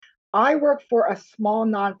I work for a small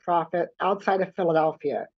nonprofit outside of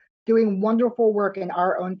Philadelphia doing wonderful work in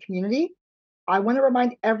our own community. I want to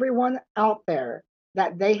remind everyone out there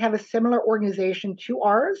that they have a similar organization to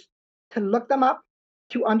ours, to look them up,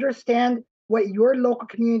 to understand what your local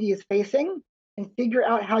community is facing, and figure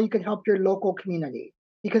out how you can help your local community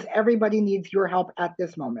because everybody needs your help at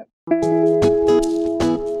this moment.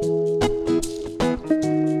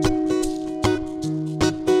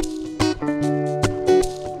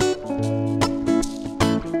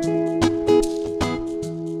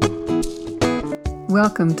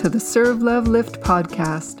 Welcome to the Serve, Love, Lift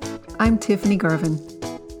podcast. I'm Tiffany Garvin.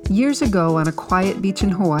 Years ago on a quiet beach in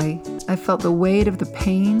Hawaii, I felt the weight of the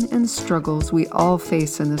pain and struggles we all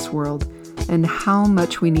face in this world and how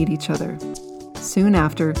much we need each other. Soon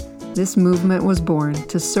after, this movement was born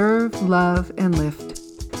to serve, love, and lift.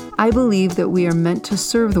 I believe that we are meant to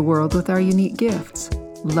serve the world with our unique gifts,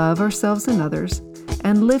 love ourselves and others,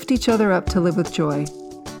 and lift each other up to live with joy.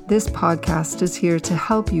 This podcast is here to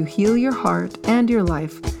help you heal your heart and your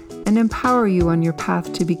life and empower you on your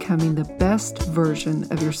path to becoming the best version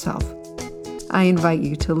of yourself. I invite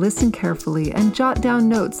you to listen carefully and jot down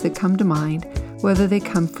notes that come to mind, whether they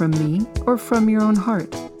come from me or from your own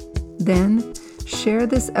heart. Then, share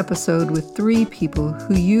this episode with 3 people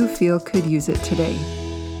who you feel could use it today.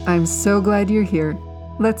 I'm so glad you're here.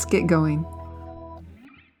 Let's get going.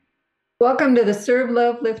 Welcome to the Serve,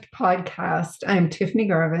 Love, Lift podcast. I'm Tiffany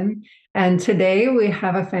Garvin, and today we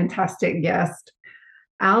have a fantastic guest.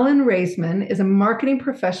 Raisman is a marketing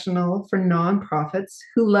professional for nonprofits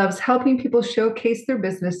who loves helping people showcase their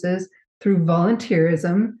businesses through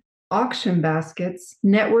volunteerism, auction baskets,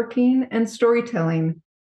 networking, and storytelling.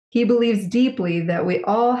 He believes deeply that we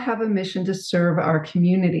all have a mission to serve our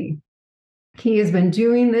community. He has been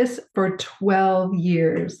doing this for 12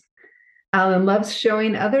 years. Alan loves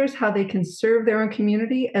showing others how they can serve their own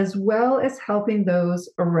community as well as helping those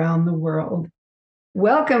around the world.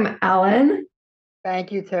 Welcome, Alan.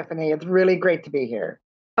 Thank you, Tiffany. It's really great to be here.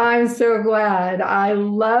 I'm so glad. I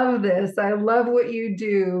love this. I love what you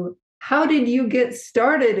do. How did you get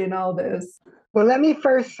started in all this? Well, let me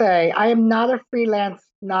first say I am not a freelance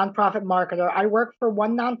nonprofit marketer. I work for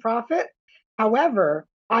one nonprofit. However,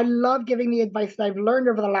 I love giving the advice that I've learned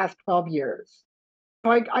over the last 12 years. So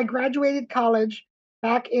I graduated college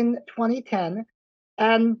back in 2010,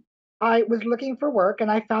 and I was looking for work, and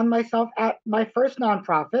I found myself at my first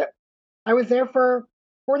nonprofit. I was there for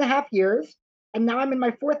 4.5 years, and now I'm in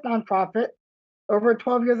my fourth nonprofit over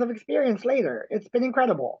 12 years of experience later. It's been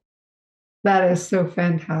incredible. That is so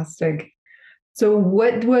fantastic. So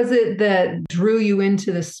what was it that drew you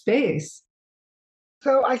into the space?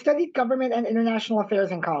 So I studied government and international affairs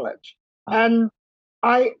in college, and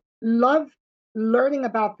I love learning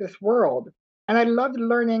about this world, and I loved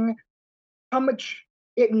learning how much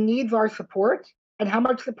it needs our support and how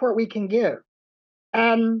much support we can give.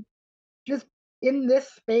 And just in this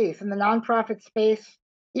space, in the nonprofit space,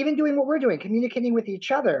 even doing what we're doing, communicating with each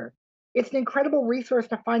other, it's an incredible resource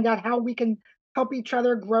to find out how we can help each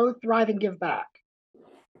other grow, thrive, and give back.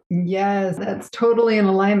 Yes, that's totally in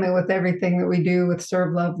alignment with everything that we do with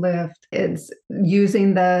Serve, Love, Lift. It's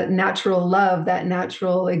using the natural love, that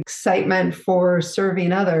natural excitement for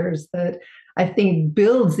serving others that I think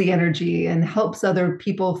builds the energy and helps other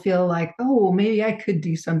people feel like, oh, maybe I could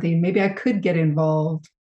do something. Maybe I could get involved.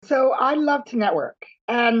 So I love to network.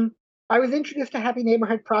 And I was introduced to Happy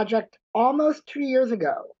Neighborhood Project almost 2 years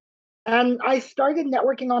ago. And I started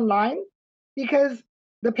networking online because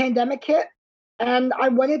the pandemic hit and I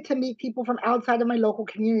wanted to meet people from outside of my local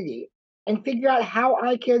community and figure out how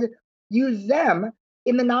I could use them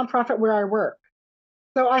in the nonprofit where I work.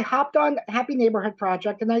 So I hopped on Happy Neighborhood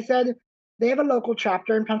Project and I said, they have a local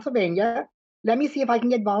chapter in Pennsylvania. Let me see if I can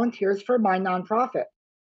get volunteers for my nonprofit.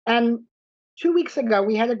 And 2 weeks ago,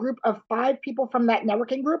 we had a group of 5 people from that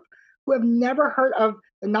networking group who have never heard of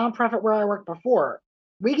the nonprofit where I worked before.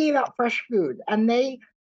 We gave out fresh food and they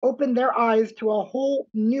opened their eyes to a whole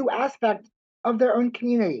new aspect of their own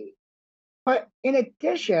community. But in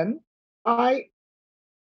addition, I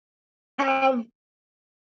have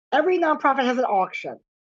every nonprofit has an auction.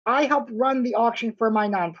 I help run the auction for my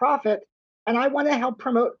nonprofit, and I want to help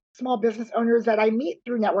promote small business owners that I meet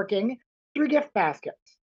through networking through gift baskets.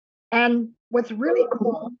 And what's really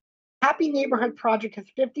cool, Happy Neighborhood Project has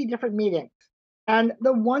 50 different meetings. And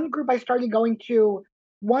the one group I started going to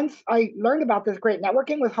once I learned about this great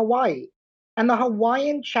networking was Hawaii. And the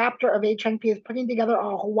Hawaiian chapter of HNP is putting together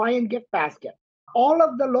a Hawaiian gift basket. All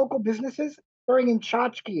of the local businesses throwing in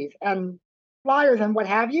tchotchkes and flyers and what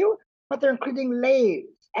have you, but they're including leis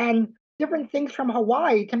and different things from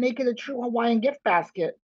Hawaii to make it a true Hawaiian gift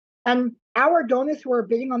basket. And our donors who are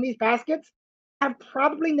bidding on these baskets have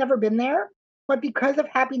probably never been there, but because of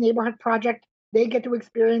Happy Neighborhood Project, they get to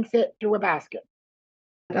experience it through a basket.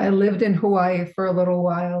 I lived in Hawaii for a little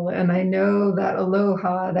while, and I know that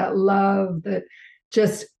aloha, that love that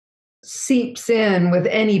just seeps in with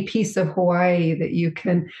any piece of Hawaii that you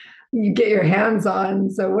get your hands on.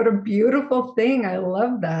 So what a beautiful thing. I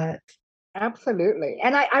love that. Absolutely.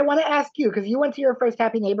 And I want to ask you, because you went to your first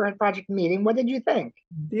Happy Neighborhood Project meeting, what did you think?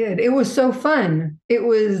 Did. It was so fun. It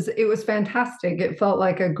was fantastic. It felt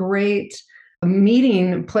like a great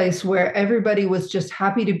meeting place where everybody was just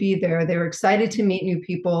happy to be there. They were excited to meet new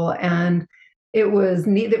people, and it was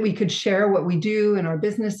neat that we could share what we do in our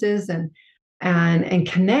businesses and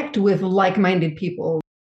connect with like-minded people,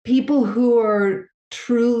 people who are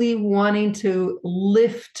truly wanting to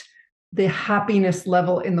lift the happiness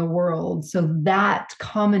level in the world. So that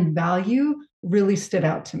common value really stood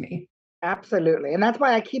out to me. Absolutely. And that's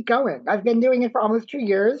why I keep going. I've been doing it for almost 2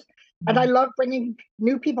 years, and I love bringing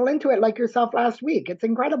new people into it, like yourself last week. It's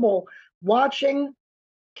incredible watching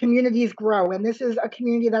communities grow. And this is a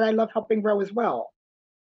community that I love helping grow as well.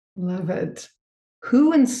 Love it.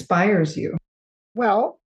 Who inspires you?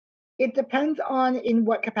 Well, it depends on in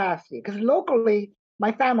what capacity, because locally,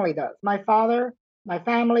 my family does. My father, my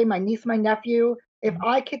family, my niece, my nephew. If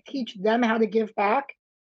I could teach them how to give back,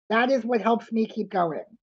 that is what helps me keep going.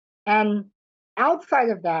 And outside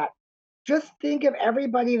of that, just think of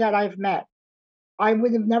everybody that I've met. I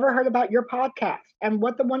would have never heard about your podcast and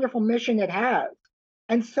what the wonderful mission it has.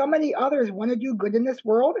 And so many others want to do good in this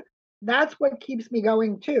world. That's what keeps me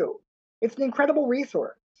going too. It's an incredible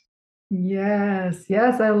resource. Yes,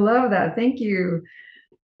 yes, I love that. Thank you.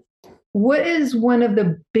 What is one of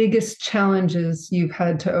the biggest challenges you've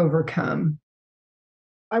had to overcome?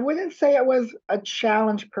 I wouldn't say it was a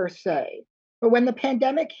challenge per se, but when the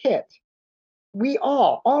pandemic hit, we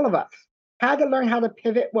all of us, had to learn how to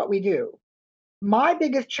pivot what we do. My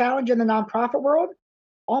biggest challenge in the nonprofit world,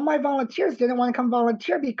 all my volunteers didn't want to come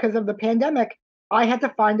volunteer because of the pandemic. I had to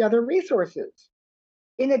find other resources.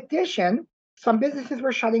 In addition, some businesses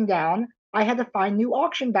were shutting down. I had to find new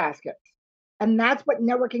auction baskets. And that's what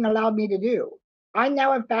networking allowed me to do. I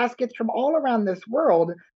now have baskets from all around this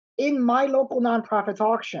world in my local nonprofit's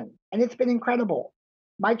auction, and it's been incredible.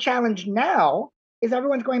 My challenge now is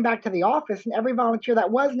everyone's going back to the office, and every volunteer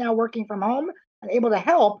that was now working from home and able to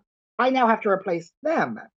help, I now have to replace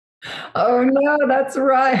them. Oh no, that's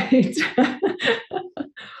right.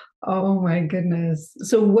 Oh my goodness.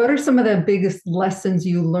 So, what are some of the biggest lessons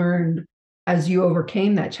you learned as you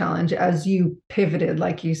overcame that challenge, as you pivoted,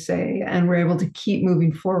 like you say, and were able to keep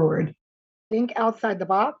moving forward? Think outside the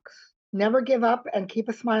box, never give up, and keep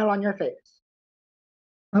a smile on your face.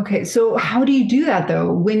 Okay, so how do you do that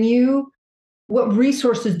though? What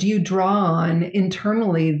resources do you draw on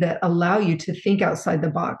internally that allow you to think outside the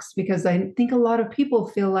box? Because I think a lot of people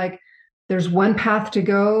feel like there's one path to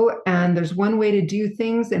go and there's one way to do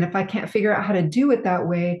things. And if I can't figure out how to do it that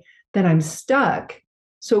way, then I'm stuck.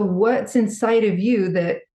 So what's inside of you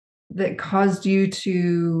that caused you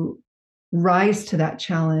to rise to that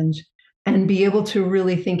challenge and be able to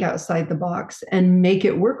really think outside the box and make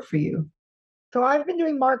it work for you? So I've been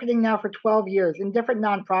doing marketing now for 12 years in different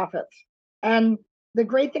nonprofits. And the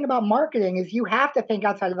great thing about marketing is you have to think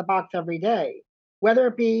outside of the box every day, whether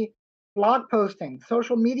it be blog posting,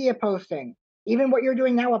 social media posting, even what you're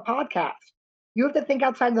doing now, a podcast. You have to think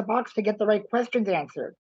outside the box to get the right questions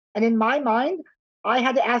answered. And in my mind, I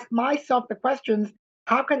had to ask myself the questions,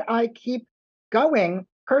 how can I keep going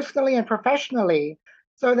personally and professionally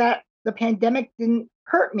so that the pandemic didn't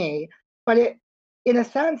hurt me, but it, in a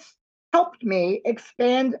sense, helped me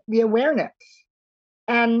expand the awareness.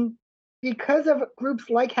 And because of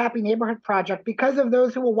groups like Happy Neighborhood Project, because of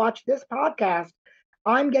those who will watch this podcast,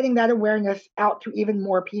 I'm getting that awareness out to even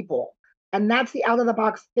more people. And that's the out of the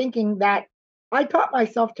box thinking that I taught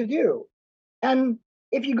myself to do. And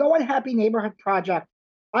if you go on Happy Neighborhood Project,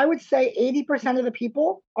 I would say 80% of the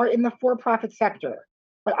people are in the for profit sector.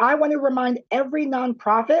 But I want to remind every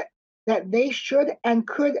nonprofit that they should and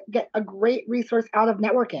could get a great resource out of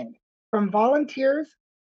networking from volunteers,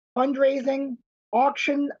 fundraising,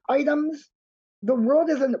 auction items. The world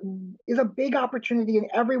is a big opportunity, and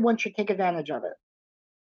everyone should take advantage of it.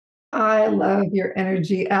 I love your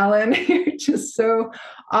energy, Alan. You're just so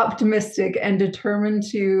optimistic and determined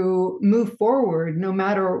to move forward no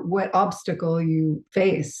matter what obstacle you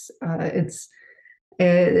face. It's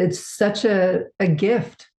such a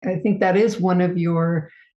gift. I think that is one of your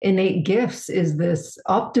innate gifts is this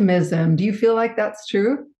optimism. Do you feel like that's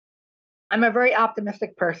true? I'm a very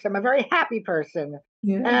optimistic person. I'm a very happy person.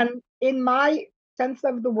 Yeah. And in my sense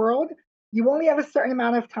of the world, You only have a certain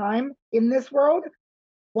amount of time in this world.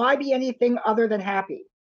 Why be anything other than happy?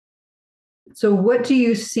 So, what do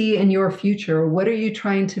you see in your future? What are you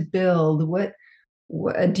trying to build? What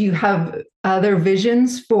do you have other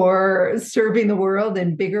visions for serving the world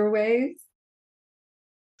in bigger ways?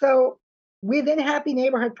 So within Happy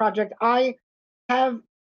Neighborhood Project, I have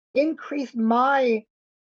increased my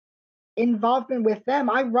involvement with them.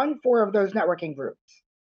 I run four of those networking groups.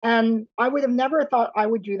 And I would have never thought I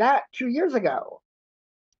would do that 2 years ago.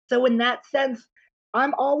 So, in that sense,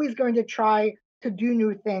 I'm always going to try to do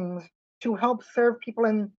new things to help serve people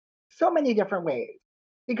in so many different ways.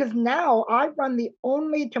 Because now I run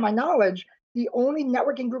to my knowledge, the only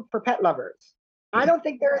networking group for pet lovers. I don't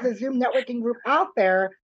think there is a Zoom networking group out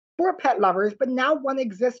there for pet lovers, but now one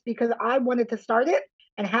exists because I wanted to start it,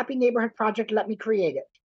 and Happy Neighborhood Project let me create it.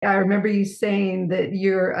 I remember you saying that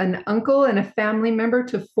you're an uncle and a family member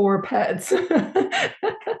to four pets.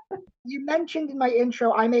 You mentioned in my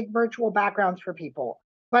intro, I make virtual backgrounds for people,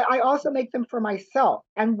 but I also make them for myself.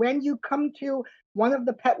 And when you come to one of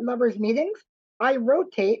the pet lovers meetings, I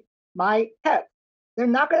rotate my pets. They're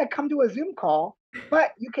not going to come to a Zoom call,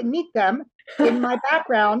 but you can meet them in my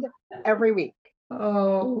background every week.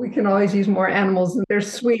 Oh, we can always use more animals and their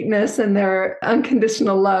sweetness and their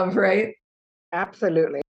unconditional love, right?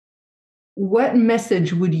 Absolutely. What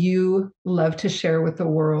message would you love to share with the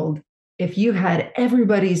world if you had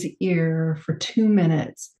everybody's ear for 2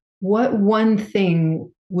 minutes? What one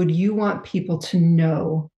thing would you want people to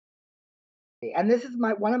know? And this is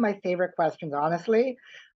one of my favorite questions, honestly.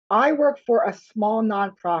 I work for a small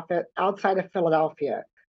nonprofit outside of Philadelphia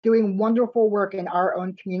doing wonderful work in our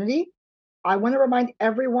own community. I want to remind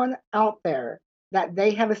everyone out there that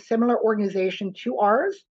they have a similar organization to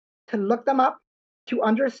ours, to look them up, to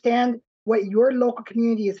understand what your local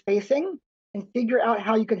community is facing, and figure out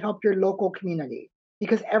how you can help your local community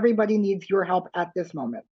because everybody needs your help at this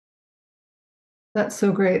moment. That's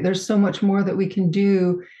so great. There's so much more that we can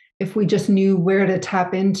do if we just knew where to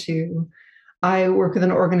tap into. I work with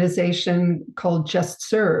an organization called Just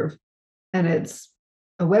Serve, and it's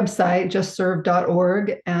a website,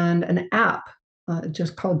 justserve.org, and an app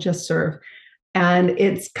just called Just Serve. And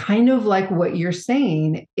it's kind of like what you're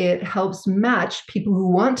saying. It helps match people who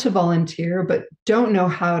want to volunteer but don't know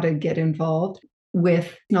how to get involved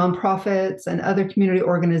with nonprofits and other community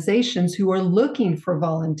organizations who are looking for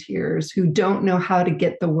volunteers who don't know how to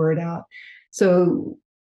get the word out. So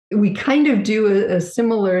we kind of do a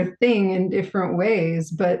similar thing in different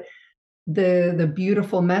ways, but the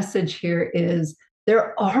beautiful message here is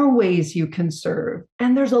there are ways you can serve,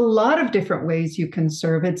 and there's a lot of different ways you can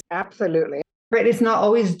serve. It's Absolutely. right. It's not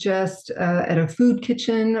always just at a food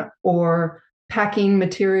kitchen or packing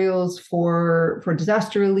materials for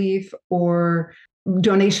disaster relief or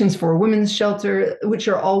donations for a women's shelter, which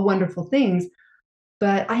are all wonderful things.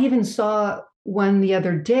 But I even saw one the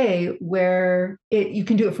other day where you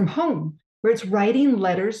can do it from home, where it's writing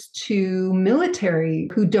letters to military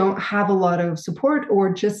who don't have a lot of support,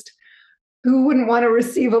 or just who wouldn't want to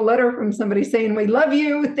receive a letter from somebody saying, "We love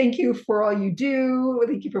you. Thank you for all you do.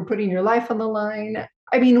 Thank you for putting your life on the line."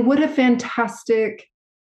 I mean, what a fantastic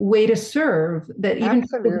way to serve, that even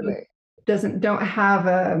people who Absolutely. don't have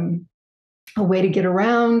a way to get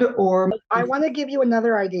around, or I want to give you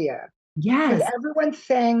another idea because yes. everyone's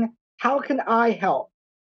saying, how can I help?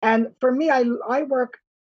 And for me, I work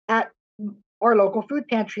at our local food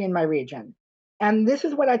pantry in my region. And this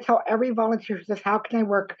is what I tell every volunteer who says, how can I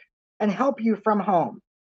work and help you from home?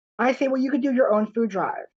 I say, well, you could do your own food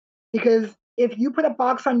drive. Because if you put a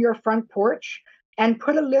box on your front porch and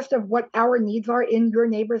put a list of what our needs are in your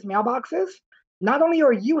neighbors' mailboxes, not only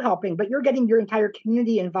are you helping, but you're getting your entire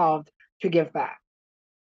community involved to give back.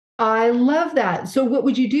 I love that. So what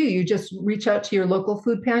would you do? You just reach out to your local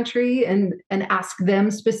food pantry and ask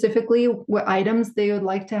them specifically what items they would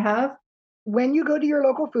like to have? When you go to your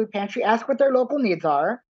local food pantry, ask what their local needs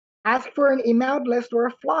are, ask for an emailed list or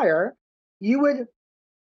a flyer. You would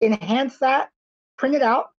enhance that, print it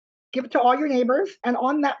out, give it to all your neighbors, and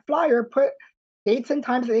on that flyer, put dates and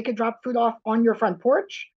times that they could drop food off on your front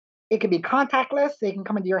porch. It could be contactless, they can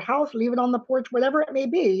come into your house, leave it on the porch, whatever it may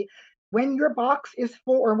be. When your box is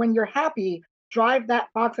full or when you're happy, drive that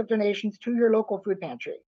box of donations to your local food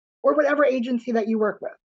pantry or whatever agency that you work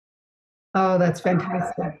with. Oh, that's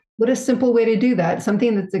fantastic. What a simple way to do that.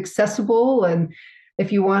 Something that's accessible. And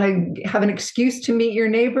if you want to have an excuse to meet your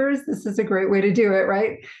neighbors, this is a great way to do it,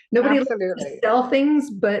 right? Nobody likes to Absolutely. sell things,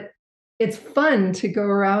 but it's fun to go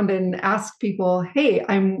around and ask people, "Hey,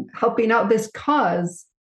 I'm helping out this cause.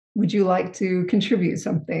 Would you like to contribute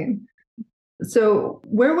something?" So,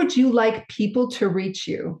 where would you like people to reach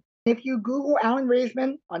you? If you Google Alan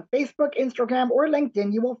Raisman on Facebook, Instagram, or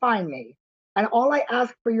LinkedIn, you will find me. And all I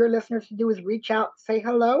ask for your listeners to do is reach out, say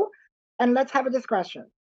hello, and let's have a discussion.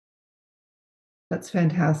 That's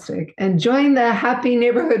fantastic. And join the Happy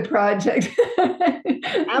Neighborhood Project.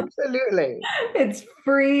 Absolutely. It's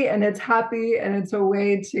free and it's happy and it's a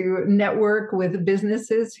way to network with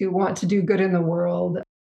businesses who want to do good in the world.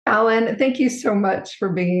 Alan, thank you so much for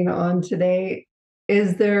being on today.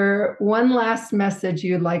 Is there one last message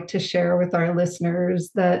you'd like to share with our listeners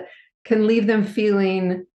that can leave them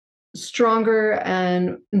feeling stronger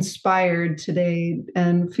and inspired today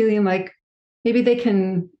and feeling like maybe they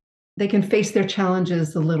can face their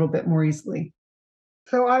challenges a little bit more easily?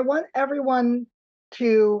 So I want everyone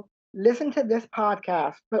to listen to this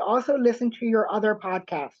podcast, but also listen to your other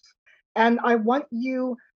podcasts. And I want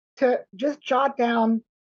you to just jot down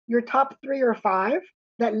your top 3 or 5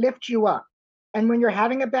 that lift you up. And when you're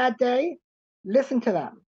having a bad day, listen to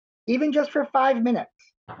them, even just for 5 minutes,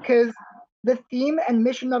 because the theme and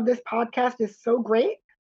mission of this podcast is so great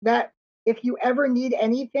that if you ever need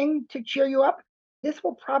anything to cheer you up, this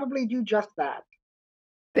will probably do just that.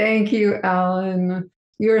 Thank you, Alan.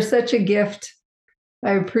 You're such a gift.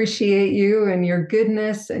 I appreciate you and your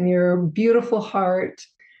goodness and your beautiful heart.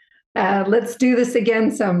 Let's do this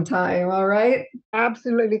again sometime, all right?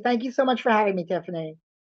 Absolutely. Thank you so much for having me, Tiffany.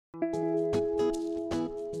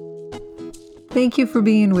 Thank you for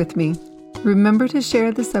being with me. Remember to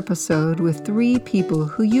share this episode with 3 people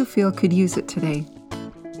who you feel could use it today.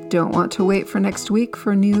 Don't want to wait for next week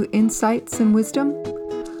for new insights and wisdom?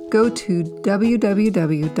 Go to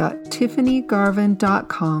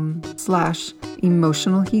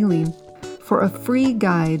www.tiffanygarvin.com/emotional healing for a free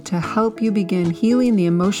guide to help you begin healing the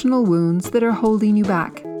emotional wounds that are holding you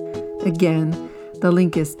back. Again, the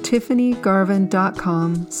link is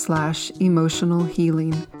tiffanygarvin.com/emotional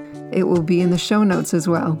healing. It will be in the show notes as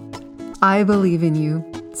well. I believe in you.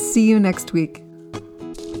 See you next week.